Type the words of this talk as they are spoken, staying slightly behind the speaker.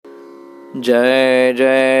जय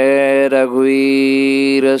जय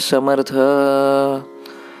रघुवीर समर्थ.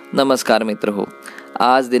 नमस्कार मित्र हो.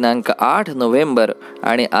 आज दिनांक 8 नोव्हेंबर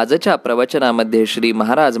आणि आजच्या प्रवचनामध्ये श्री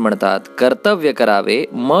महाराज म्हणतात, कर्तव्य करावे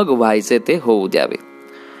मग व्हायचे ते होऊ द्यावे.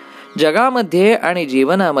 जगामध्ये आणि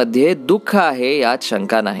जीवनामध्ये दुःख आहे यात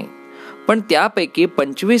शंका नाही, पण त्यापैकी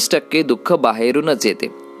 25% दुःख बाहेरूनच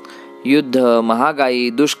येते. युद्ध, महागाई,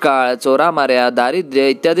 दुष्काळ, चोरामाऱ्या, दारिद्र्य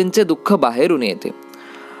इत्यादींचे दुःख बाहेरून येते.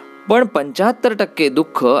 पण 75%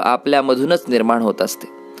 दुःख आपल्यामधूनच निर्माण होत असते.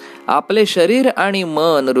 आपले शरीर आणि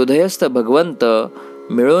मन हृदयस्थ भगवंत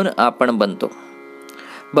मिळून आपण बनतो.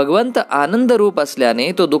 भगवंत आनंद रूप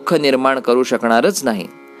असल्याने तो दुःख निर्माण करू शकणारच नाही.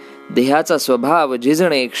 देहाचा स्वभाव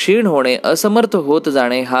झिजणे, क्षीण होणे, असमर्थ होत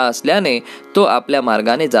जाणे हा असल्याने तो आपल्या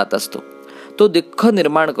मार्गाने जात असतो. तो दुःख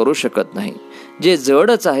निर्माण करू शकत नाही. जे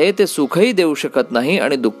जडच आहे ते सुखही देऊ शकत नाही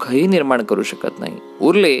आणि दुःखही निर्माण करू शकत नाही.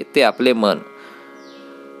 उरले ते आपले मन.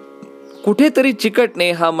 कुठेतरी चिकटणे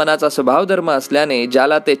हा मनाचा स्वभाव धर्म असल्याने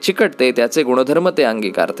ज्याला ते चिकटते त्याचे गुणधर्म ते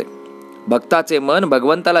अंगीकारते. भक्ताचे मन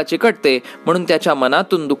भगवंताला चिकटते म्हणून त्याच्या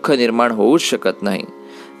मनातून दुःख निर्माण होऊच शकत नाही.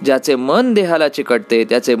 ज्याचे मन देहाला चिकटते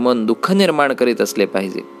त्याचे मन दुःख निर्माण करीत असले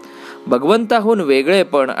पाहिजे. भगवंताहून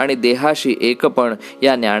वेगळेपण आणि देहाशी एकपण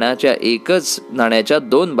या एकच नाण्याच्या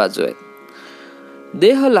 2 बाजू आहेत.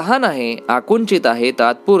 देह लहान आहे, आकुंचित आहे,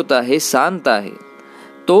 तात्पुरता आहे, शांत आहे.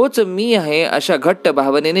 तोच मी आहे अशा घट्ट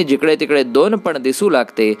भावनेने जिकडे तिकडे 2 पण दिसू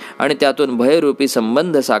लागते आणि त्यातून भयरूपी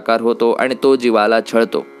संबंध साकार होतो आणि तो जीवाला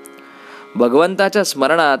छळतो. भगवंताच्या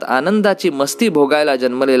स्मरणात आनंदाची मस्ती भोगायला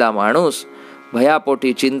जन्मलेला माणूस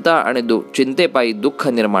भयापोटी चिंता आणि चिंतेपायी दुःख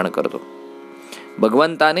निर्माण करतो.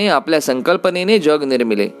 भगवंताने आपल्या संकल्पनेने जग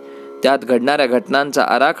निर्मिले. त्यात घडणाऱ्या घटनांचा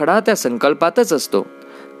आराखडा त्या संकल्पातच असतो.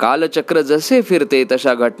 कालचक्र जसे फिरते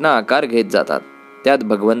तशा घटना आकार घेत जातात. त्यात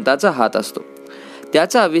भगवंताचा हात असतो.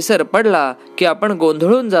 त्याचा विसर पडला की आपण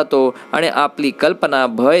गोंधळून जातो आणि आपली कल्पना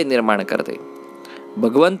भय निर्माण करते.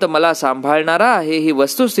 भगवंत मला सांभाळणारा आहे ही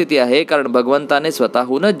वस्तुस्थिती आहे, कारण भगवंताने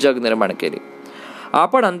स्वतःहूनच जग निर्माण केले.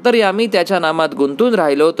 आपण अंतर्यामी त्याच्या नामात गुंतून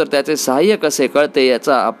राहिलो तर त्याचे सहाय्य कसे कळते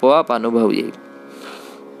याचा आपोआप अनुभव येईल.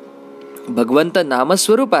 भगवंत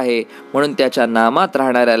नामस्वरूप आहे म्हणून त्याच्या नामात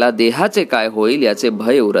राहणाऱ्याला देहाचे काय होईल याचे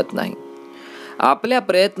भय उरत नाही. आपल्या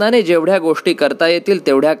प्रयत्नाने जेवढ्या गोष्टी करता येतील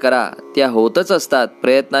तेवढ्या करा, त्या होतच असतात.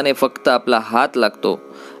 प्रयत्नाने फक्त आपला हात लागतो.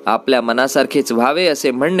 आपल्या मनासारखेच व्हावे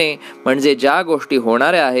असे म्हणणे म्हणजे ज्या गोष्टी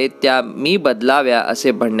होणाऱ्या आहेत त्या मी बदलाव्या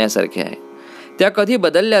असे म्हणण्यासारखे आहे. त्या कधी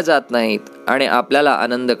बदलल्या जात नाहीत आणि आपल्याला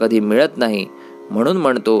आनंद कधी मिळत नाही. म्हणून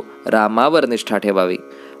म्हणतो, रामावर निष्ठा ठेवावी.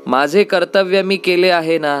 माझे कर्तव्य मी केले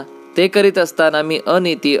आहे ना, ते करीत असताना मी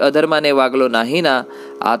अनिती अधर्माने वागलो नाही ना.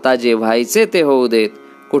 आता जे व्हायचे ते होऊ देत,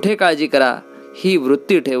 कुठे काळजी करा. ही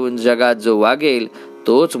वृत्ती ठेवून जगात जो वागेल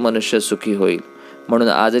तोच मनुष्य सुखी होईल. म्हणून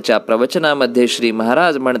आजच्या प्रवचनामध्ये श्री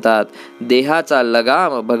महाराज म्हणतात, देहाचा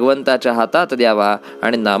लगाम भगवंताच्या हातात द्यावा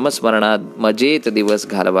आणि नामस्मरणात मजेत दिवस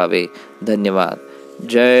घालवावे. धन्यवाद.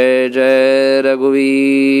 जय जय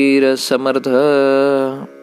रघुवीर समर्थ.